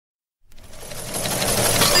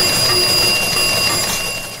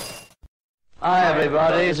Hi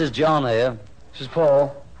everybody, this is John here. This is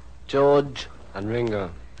Paul, George, and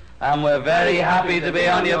Ringo. And we're very happy to be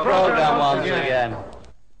on your program once again.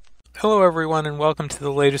 Hello everyone and welcome to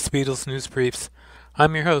the latest Beatles news briefs.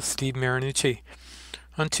 I'm your host, Steve Marinucci.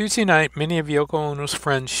 On Tuesday night, many of Yoko Ono's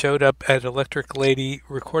friends showed up at Electric Lady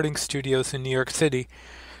Recording Studios in New York City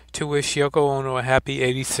to wish Yoko Ono a happy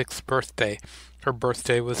 86th birthday. Her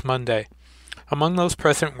birthday was Monday. Among those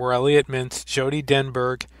present were Elliot Mintz, Jody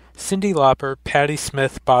Denberg, Cyndi Lauper, Patti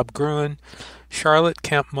Smith, Bob Gruen, Charlotte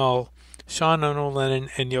Kemp Mull, Sean Ono Lennon,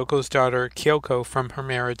 and Yoko's daughter Kyoko from her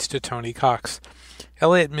marriage to Tony Cox.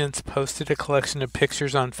 Elliot Mintz posted a collection of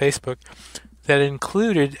pictures on Facebook that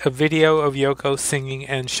included a video of Yoko singing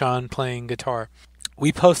and Sean playing guitar.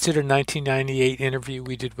 We posted a 1998 interview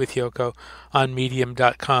we did with Yoko on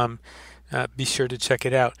medium.com. Be sure to check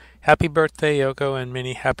it out. Happy birthday, Yoko, and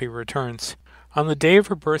many happy returns. On the day of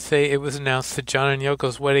her birthday, it was announced that John and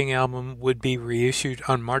Yoko's wedding album would be reissued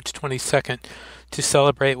on March 22nd to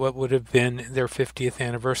celebrate what would have been their 50th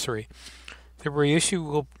anniversary. The reissue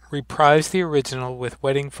will reprise the original with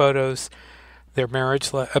wedding photos, their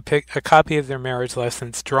marriage a copy of their marriage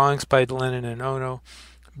lessons, drawings by Lennon and Ono,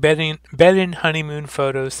 bed-in honeymoon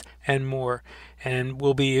photos, and more, and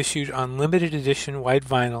will be issued on limited edition white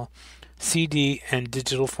vinyl, CD, and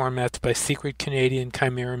digital formats by Secret Canadian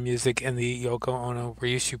Chimera Music and the Yoko Ono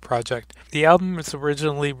Reissue Project. The album was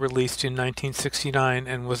originally released in 1969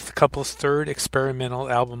 and was the couple's third experimental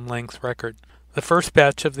album-length record. The first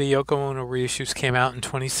batch of the Yoko Ono reissues came out in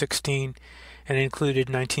 2016 and included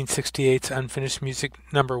 1968's Unfinished Music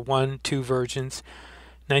No. 1, 2 versions,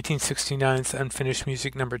 1969's Unfinished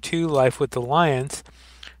Music No. 2, Life with the Lions,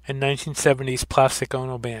 and 1970's Plastic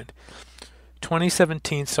Ono Band.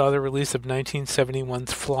 2017 saw the release of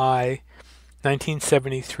 1971's Fly,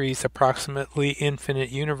 1973's Approximately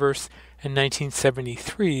Infinite Universe, and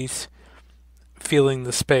 1973's Feeling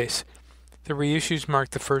the Space. The reissues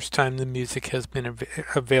mark the first time the music has been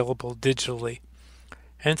available digitally.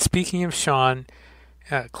 And speaking of Sean,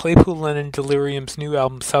 Claypool Lennon Delirium's new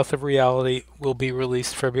album South of Reality will be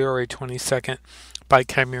released February 22nd by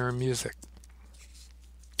Chimera Music.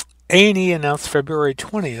 A&E announced February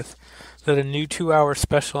 20th that a new 2-hour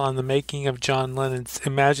special on the making of John Lennon's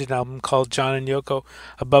Imagine album called John and Yoko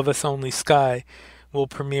Above Us Only Sky will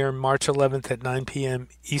premiere March 11th at 9 p.m.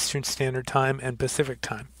 Eastern Standard Time and Pacific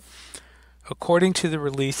Time. According to the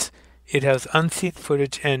release, it has unseen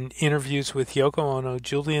footage and interviews with Yoko Ono,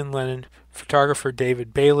 Julian Lennon, photographer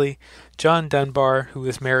David Bailey, John Dunbar, who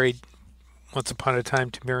was married once upon a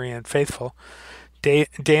time to Marianne Faithfull,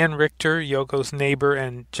 Dan Richter, Yoko's neighbor,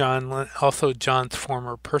 and also John's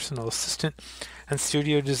former personal assistant, and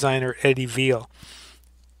studio designer Eddie Veal.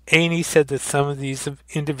 A&E said that some of these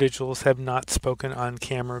individuals have not spoken on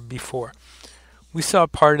camera before. We saw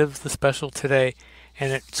part of the special today,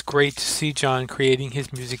 and it's great to see John creating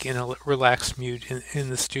his music in a relaxed mood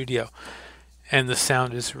in the studio, and the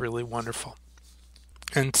sound is really wonderful.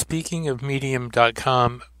 And speaking of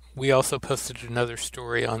medium.com, we also posted another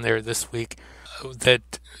story on there this week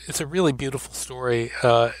that it's a really beautiful story.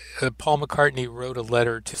 Paul McCartney wrote a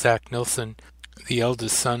letter to Zach Nilsson, the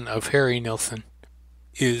eldest son of Harry Nilsson,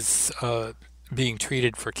 is being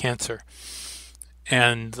treated for cancer.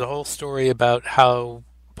 And the whole story about how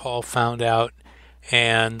Paul found out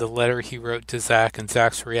and the letter he wrote to Zach and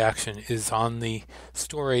Zach's reaction is on the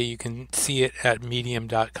story. You can see it at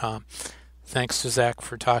medium.com. Thanks to Zach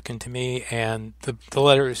for talking to me, and the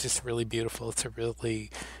letter is just really beautiful. It's a really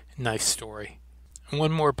nice story.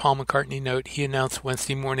 One more Paul McCartney note. He announced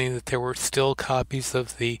Wednesday morning that there were still copies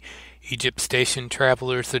of the Egypt Station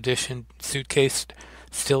Traveler's Edition suitcase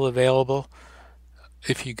still available.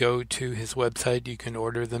 If you go to his website, you can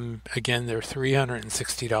order them. Again, they're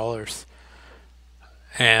 $360.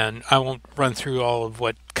 And I won't run through all of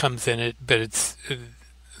what comes in it, but it's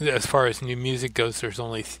as far as new music goes, there's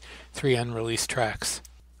only 3 unreleased tracks.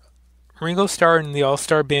 Ringo Starr and the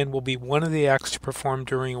All-Starr Band will be one of the acts to perform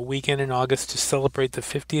during a weekend in August to celebrate the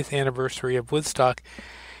 50th anniversary of Woodstock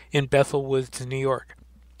in Bethel Woods, New York.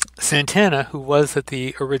 Santana, who was at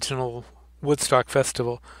the original Woodstock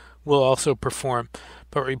Festival, will also perform,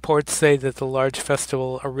 but reports say that the large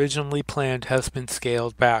festival originally planned has been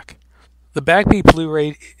scaled back. The Backbeat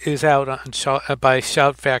Blu-ray is out by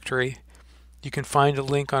Shout Factory. You can find a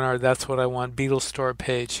link on our That's What I Want Beatles store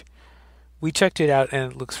page. We checked it out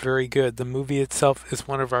and it looks very good. The movie itself is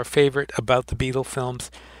one of our favorite about the Beatles films.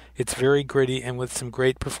 It's very gritty and with some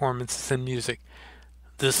great performances and music.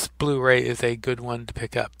 This Blu-ray is a good one to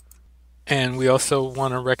pick up. And we also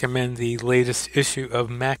want to recommend the latest issue of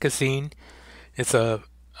Magazine. It's a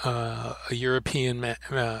European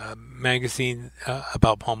magazine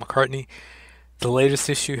about Paul McCartney. The latest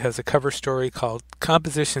issue has a cover story called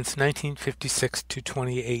Compositions 1956 to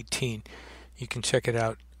 2018. You can check it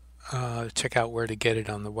out. Check out where to get it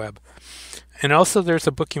on the web. And also there's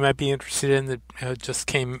a book you might be interested in that just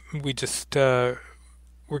came. We just were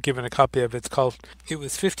given a copy of it. It's called It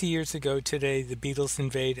Was 50 Years Ago Today, The Beatles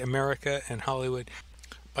Invade America and Hollywood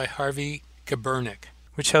by Harvey Gabernick,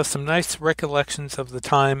 which has some nice recollections of the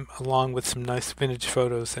time along with some nice vintage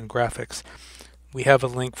photos and graphics. We have a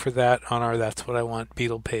link for that on our That's What I Want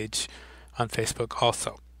Beatle page on Facebook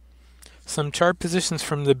also. Some chart positions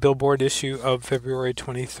from the Billboard issue of February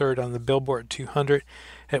 23rd on the Billboard 200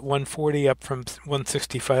 at 140 up from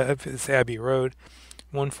 165 is Abbey Road.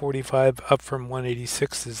 145 up from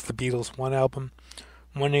 186 is the Beatles' One album.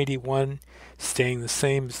 181 staying the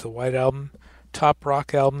same is the White Album. Top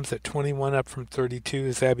rock albums at 21 up from 32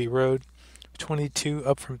 is Abbey Road. 22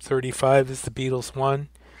 up from 35 is the Beatles' One.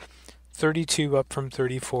 32 up from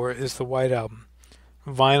 34 is the White Album.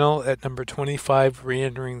 Vinyl at number 25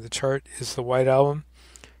 re-entering the chart is the White Album.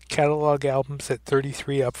 Catalog albums at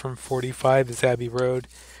 33 up from 45 is Abbey Road.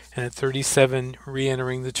 And at 37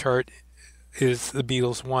 re-entering the chart is the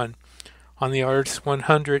Beatles' One. On the Artist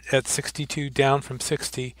 100 at 62 down from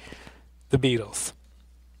 60, the Beatles.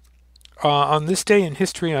 On this day in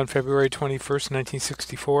history, on February 21st,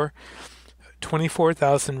 1964,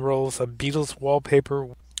 24,000 rolls of Beatles wallpaper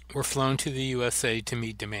were flown to the USA to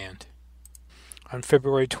meet demand. On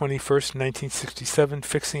February 21st, 1967,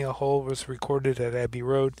 Fixing a Hole was recorded at Abbey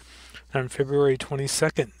Road. And on February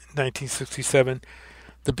 22nd, 1967,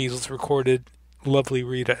 the Beatles recorded Lovely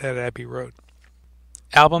Rita at Abbey Road.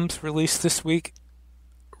 Albums released this week,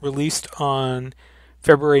 released on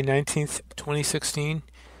February 19th, 2016,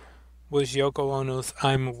 was Yoko Ono's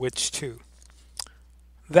I'm a Witch Too.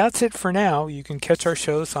 That's it for now. You can catch our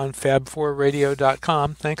shows on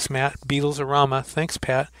fab4radio.com. Thanks, Matt. Beatles-orama. Thanks,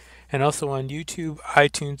 Pat. And also on YouTube,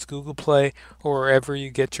 iTunes, Google Play, or wherever you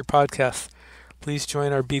get your podcasts. Please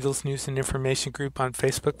join our Beatles News and Information group on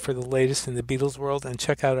Facebook for the latest in the Beatles world, and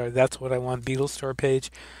check out our That's What I Want Beatles store page,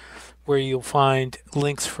 where you'll find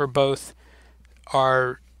links for both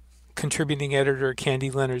our contributing editor Candy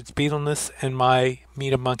Leonard's Beatleness and my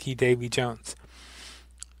Meet a Monkey Davy Jones.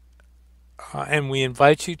 And we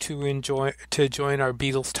invite you to join our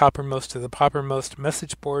Beatles Toppermost to the Poppermost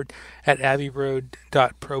message board at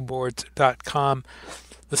abbeyroad.proboards.com.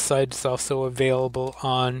 The site is also available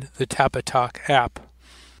on the Tapatalk app.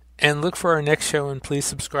 And look for our next show and please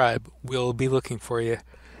subscribe. We'll be looking for you.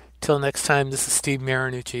 Till next time, this is Steve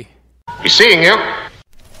Marinucci. Be seeing you.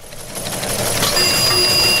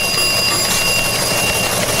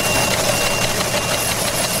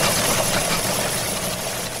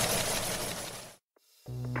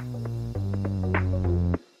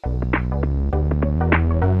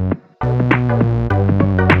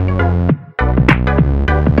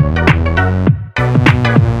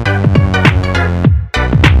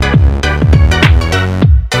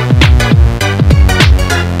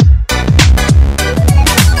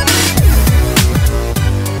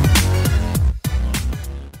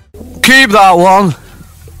 Keep that one.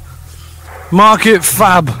 Mark it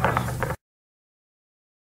fab.